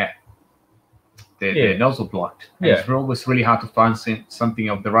often you get the nozzle blocked. And it's always really hard to find something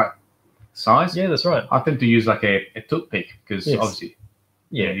of the right size. Yeah, that's right. I tend to use like a toothpick, because obviously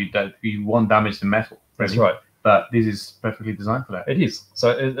you won't damage the metal. Really. That's right. But this is perfectly designed for that. It is.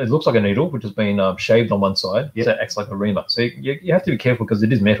 So it looks like a needle, which has been shaved on one side. So it acts like a reamer. So you have to be careful, because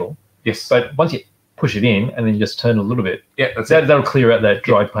it is metal. Yes. But once you push it in and then you just turn a little bit, that's that'll clear out that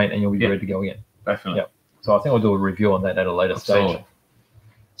dried paint and you'll be ready to go again. Definitely. Yeah. So I think I'll do a review on that at a later stage.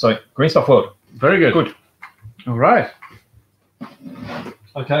 So Green Stuff World. Very good. Good. All right.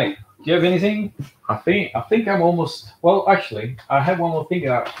 Okay. Do you have anything? I think I'm almost. Well, actually, I have one more thing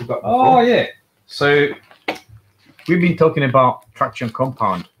that I forgot. Oh yeah. So we've been talking about traction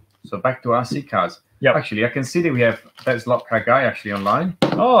compound. So back to RC cars. Yeah. Actually, I can see that we have that's Locker Guy actually online.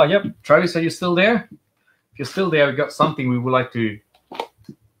 Oh yep. Travis, are you still there? If you're still there, we've got something we would like to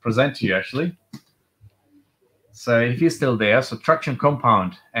present to you actually. So if you're still there, so traction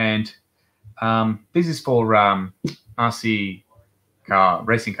compound, and this is for RC car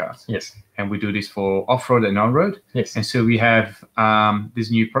racing cars. Yes. And we do this for off-road and on-road. Yes. And so we have this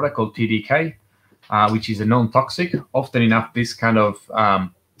new product called TDK, which is a non-toxic. Often enough, this kind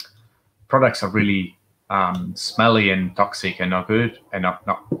of products are really smelly and toxic and not good, and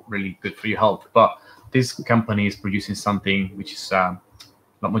not really good for your health. But this company is producing something which is a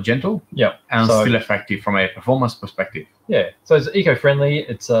lot more gentle, and still effective from a performance perspective. Yeah, so it's eco-friendly,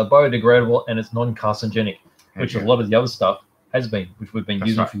 it's biodegradable, and it's non-carcinogenic, which a lot of the other stuff has been, which we've been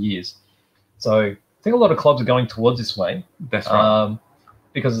using for years. So I think a lot of clubs are going towards this way. That's right.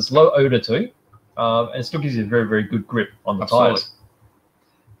 Because it's low odor too, and it still gives you a very, very good grip on the tires.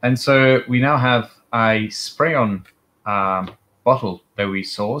 And so we now have a spray-on bottle that we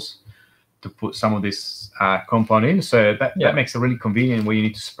source to put some of this compound in. So that makes it really convenient where you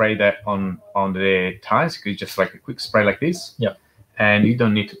need to spray that on the tires. You could just like a quick spray like this. Yeah. And you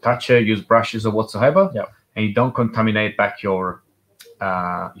don't need to touch it, use brushes or whatsoever. Yeah. And you don't contaminate back your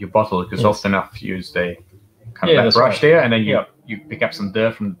bottle, because often enough you use the kind of that brush there, and then you pick up some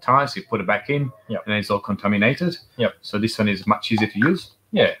dirt from the tires, you put it back in, and then it's all contaminated. So this one is much easier to use.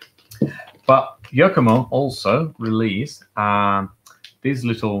 Yeah. But Yokomo also released this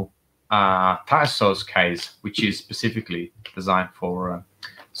little tire source case, which is specifically designed for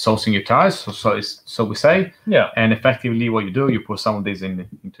sourcing your tires. So we say. Yeah. And effectively, what you do, you put some of these into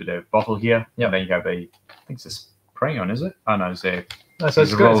the bottle here, and then you have I think it's a spray on, is it? Oh no, it's a. No, so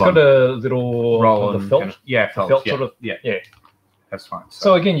it's got a little roll on felt. Kind of, felt. Felt sort of. Yeah. That's fine.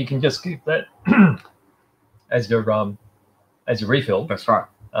 So again, you can just keep that as your refill. That's right.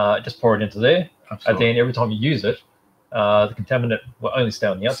 Just pour it into there, Absolutely. and then every time you use it, the contaminant will only stay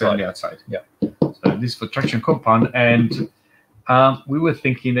on the outside. Stay on the outside. Yeah. So this is for traction compound, and we were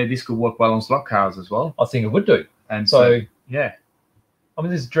thinking that this could work well on slot cars as well. I think it would do. And so Yeah. I mean,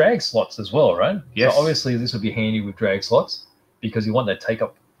 there's drag slots as well, right? Yes. So obviously this would be handy with drag slots because you want that take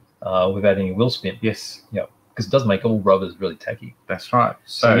up without any wheel spin. Yes. Yeah. Because it does make all rubbers really tacky. That's right.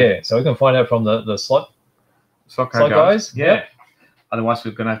 So yeah, so we can find out from the slot guys. Yeah. Yep. Otherwise,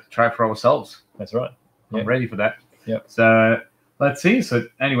 we're gonna have to try for ourselves. That's right. I'm ready for that. Yep. So let's see. So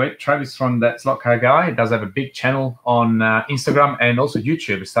anyway, Travis from that Slot Car Guy does have a big channel on Instagram and also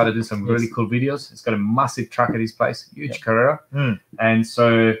YouTube. He started doing some really cool videos. It's got a massive track at his place, huge Carrera. And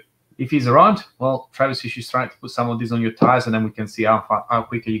so if he's around, well, Travis, you should try to put some of these on your tires, and then we can see how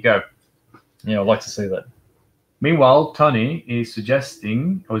quicker you go. Yeah, I'd like to see that. Meanwhile, Tony is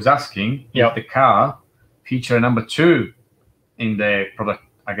suggesting or is asking if the car feature number 2 in the product,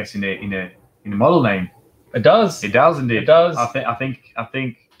 I guess in the model name. It does. It does indeed. It does. I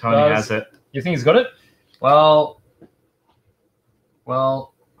think Tony has it. You think he's got it? Well,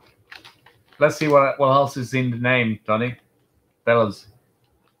 let's see what else is in the name, Tony. Fellas.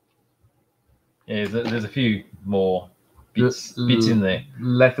 Yeah, there's a few more bits in there.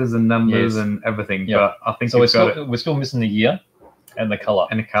 Letters and numbers and everything. Yep. But I think so we're still missing the year and the color.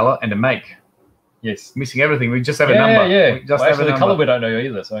 And the color and the make. Yes. Missing everything. We just have a number. Yeah. We just have the color we don't know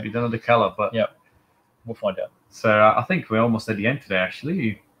either. So we don't know the color, but we'll find out. So I think we're almost at the end today,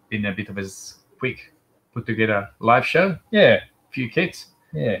 actually. Been a bit of a quick put together live show. Yeah. A few kits.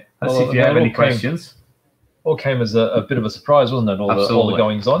 Yeah. Let's see if you have any questions. All came as a bit of a surprise, wasn't it? All the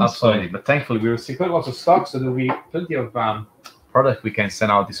goings on. Absolutely. But thankfully, we received quite lots of stock, so there'll be plenty of product we can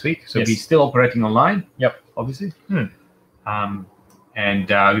send out this week. So we'll be still operating online. Yep. Obviously. And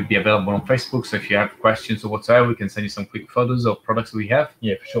we'll be available on Facebook. So if you have questions or whatsoever, we can send you some quick photos of products we have.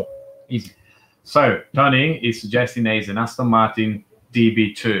 Yeah, for sure. Easy. So Tony is suggesting there is an Aston Martin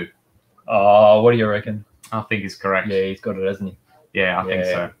DB2. Oh, what do you reckon? I think it's correct. Yeah, he's got it, hasn't he? Yeah, I think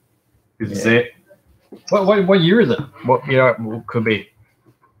so. This is it. What year is it? What could be?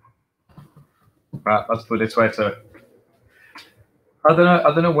 Right, let's put it this way. So I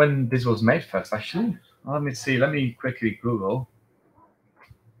don't know when this was made first. Actually, let me see. Let me quickly Google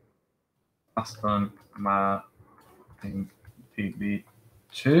Aston Martin DB2.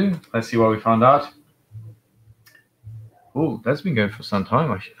 Let's see what we found out. Oh, that's been going for some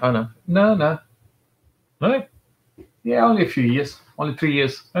time. Oh no. Yeah, only a few years. Only 3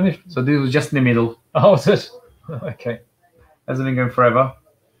 years. So this was just in the middle. Oh, was it? Okay. Hasn't been going forever.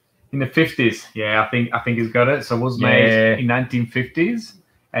 In the 50s. Yeah, I think he's got it. So it was made in 1950s,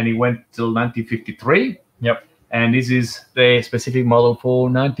 and it went till 1953. Yep. And this is the specific model for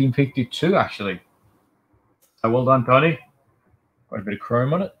 1952, actually. So well done, Tony. Got a bit of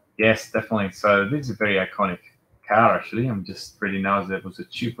chrome on it. Yes, definitely. So this is a very iconic car, actually. I'm just reading now that it was a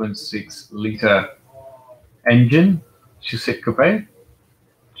 2.6 liter engine, 2-seat coupe,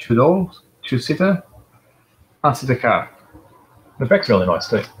 2-door, 2-seater. That's the car. The back's really nice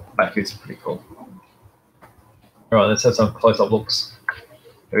too. Back is pretty cool. All right, let's have some close-up looks.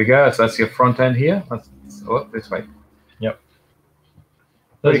 There we go. So that's your front end here. This way. Yep.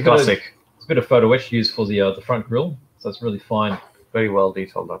 Very classic. It's a bit of photo etch used for the front grille, so it's really fine. Very well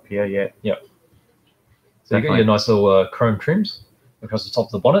detailed up here. Yeah. Yep. So you got your nice little chrome trims across the top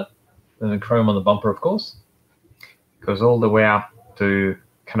of the bonnet, and then chrome on the bumper, of course. Goes all the way up to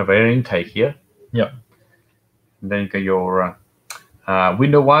kind of air intake here. Yep. And then you got your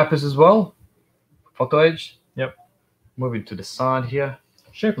window wipers as well. Photo edge. Yep. Moving to the side here.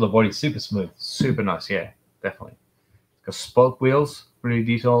 Shape of the body super smooth. Super nice, yeah, definitely. It's got spoke wheels, really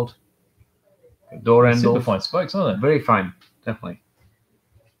detailed. Door handles. Super fine spokes, aren't they? Very fine, definitely.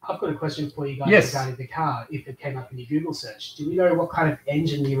 I've got a question for you guys regarding the car. If it came up in your Google search, do we know what kind of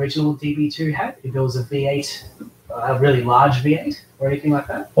engine the original DB2 had? If it was a V8, a really large V8, or anything like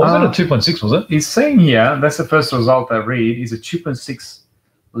that? Or was it a 2.6? Was it? It's saying here, that's the first result I read, is a 2.6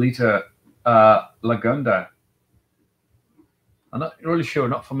 liter Lagunda. I'm not really sure,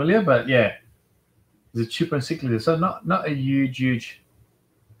 not familiar, but yeah, it's a 2.6 liter, so not a huge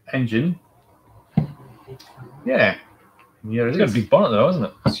engine. Yeah. Yeah, it's got a big bonnet though, isn't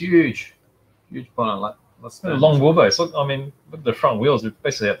it? It's huge bonnet. Like a long wheelbase. Look, I mean, look at the front wheels. They're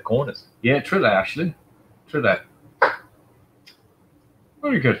basically out the corners. Yeah, true that actually. True that.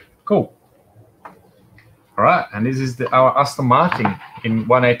 Very good. Cool. All right, and this is our Aston Martin in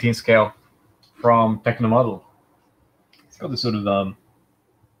 1/18 scale from Technomodel. It's got this sort of I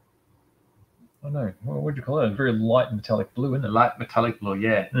don't know, what would you call it? A very light metallic blue, isn't it? Light metallic blue,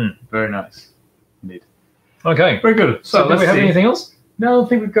 yeah. Very nice, indeed. Okay, very good. So do we have anything else? No, I don't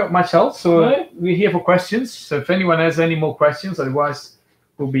think we've got much else. So we're here for questions. So if anyone has any more questions, otherwise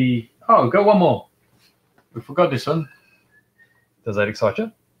we'll be. Oh, got one more. We forgot this one. Does that excite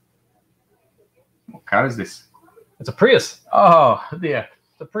you? What car is this? It's a Prius. Oh, yeah.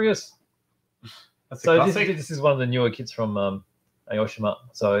 It's a Prius. That's so a classic. this is one of the newer kits from Aoshima.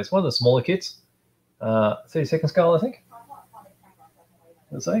 So it's one of the smaller kits. 32nd scale, I think.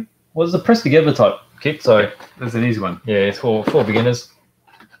 Let's say. Well, it's a press together type kit. So that's an easy one. Yeah, it's for beginners.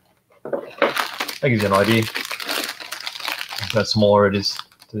 That gives you an idea. How smaller it is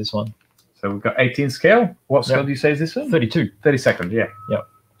to this one. So we've got 18 scale. What scale do you say is this one? 32. 32nd, yeah. Yeah.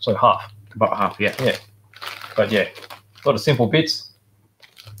 So half. About half, yeah. Yeah. But yeah, a lot of simple bits.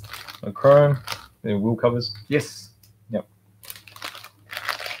 No chrome, the wheel covers. Yes. Yep.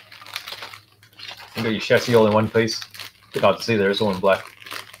 You got your chassis all in one piece. Bit hard to see there, it's all in black.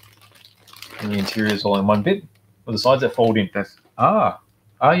 And the interior is all in one bit. With the sides that fold in. Yes.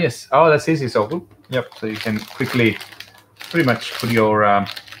 Oh, that's easy. So, yep. So you can quickly, pretty much put your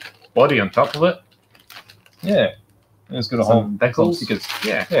body on top of it. Yeah. And it's got a whole decals. Stickers.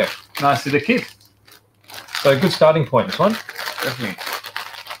 Yeah. Yeah. Nice to the kit. So a good starting point, this one. Definitely.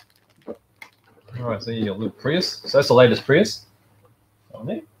 All right, so your little Prius. So that's the latest Prius. On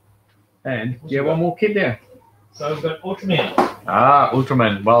there. And yeah, one more kit there. So we've got Ultraman.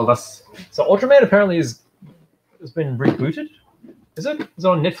 Ultraman. Well, that's... So Ultraman apparently has been rebooted. Is it? Is it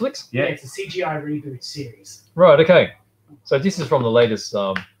on Netflix? Yeah, it's a CGI reboot series. Right, okay. So this is from the latest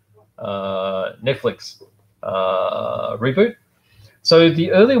Netflix reboot. So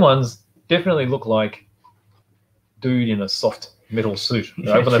the early ones definitely look like dude in a soft metal suit,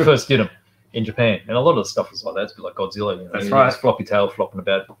 right? When they first did them in Japan. And a lot of the stuff was like that. It's a bit like Godzilla. You know? That's right. Floppy tail flopping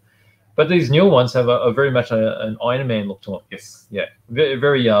about. But these newer ones have a very much an Iron Man look to them. Yes. Yeah. Very,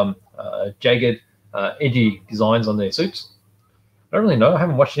 very jagged, edgy designs on their suits. I don't really know. I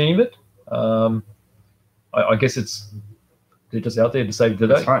haven't watched any of it. I guess they're just out there to save the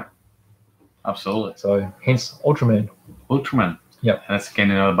day. That's right. Absolutely. So hence Ultraman. Ultraman. Yep. And that's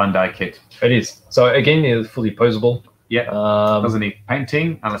again another Bandai kit. It is. So again, it's fully posable. Yeah. Doesn't need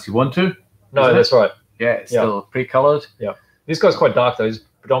painting unless you want to. No, that's right. Yeah, it's still pre-colored. Yeah. This guy's quite dark though. He's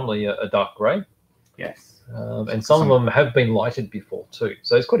predominantly a dark grey. Yes. And some of them have been lighted before too.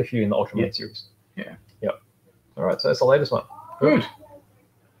 So there's quite a few in the Ultraman series. Yeah. Yep. All right. So that's the latest one. Good.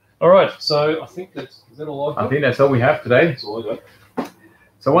 All right. So I think is that all I've got? I think that's all we have today. That's all I got.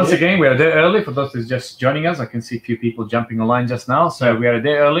 So once again, we are a day early. For those who's just joining us, I can see a few people jumping online just now. So we are a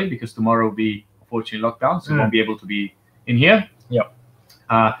day early because tomorrow will be unfortunately lockdown, so we won't be able to be in here. Yep.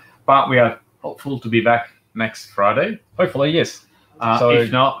 But we are hopeful to be back next Friday. Hopefully, yes. So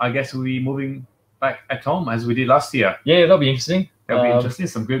if not, I guess we'll be moving back at home as we did last year. Yeah, that'll be interesting. That'll be interesting.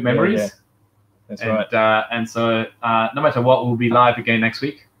 Some good memories. Yeah. That's right. And so no matter what, we'll be live again next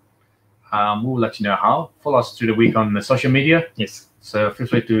week. We'll let you know how. Follow us through the week on the social media. Yes. So feel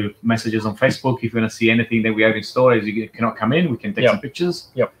free to message us on Facebook if you want to see anything that we have in store. As you cannot come in, we can take some pictures.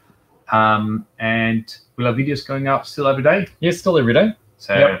 Yep. And we'll have videos going up still every day. Yes, still every day.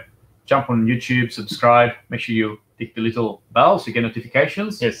 So jump on YouTube, subscribe. Make sure you tick the little bell so you get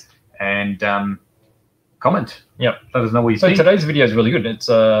notifications. Yes. And comment. Yep. Let us know what you think. So today's video is really good. It's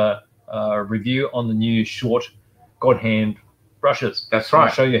a review on the new short God hand brushes. That's right.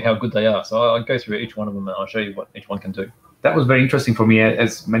 I'll show you how good they are. So I'll go through each one of them and I'll show you what each one can do. That was very interesting for me.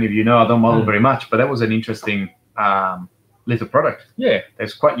 As many of you know, I don't model very much, but that was an interesting little product. Yeah.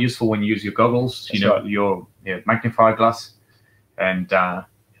 It's quite useful when you use your goggles, your magnifier glass, and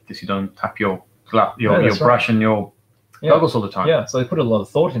you don't tap your brush and your goggles all the time. Yeah, so they put a lot of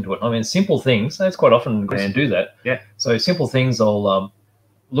thought into it. I mean, simple things, that's quite often and do that. Yeah. So simple things, I'll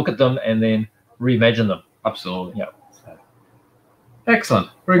look at them and then reimagine them. Absolutely. Yeah. Excellent.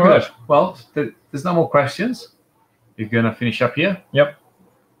 Very good. Right. Well, there's no more questions. We're going to finish up here. Yep.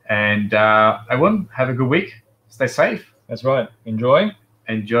 And everyone, have a good week. Stay safe. That's right. Enjoy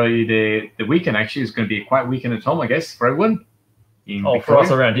the weekend. Actually, it's going to be a quiet weekend at home, I guess, for everyone. For us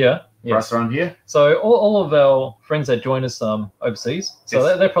around here. For us around here. So all of our friends that join us overseas,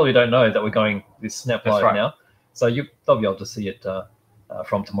 so they probably don't know that we're going this Snap Live now. So they'll be able to see it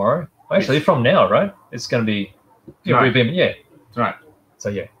from tomorrow. Actually, from now, right? It's going to be... That's right.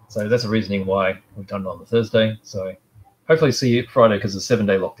 So that's the reasoning why we've done it on the Thursday. So hopefully see you Friday because it's a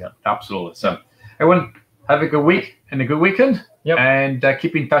 7-day lockdown. Absolutely. So everyone, have a good week and a good weekend. Yep. And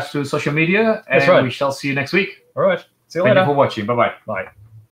keep in touch through social media. And we shall see you next week. All right. See you later. Thank you for watching. Bye-bye. Bye.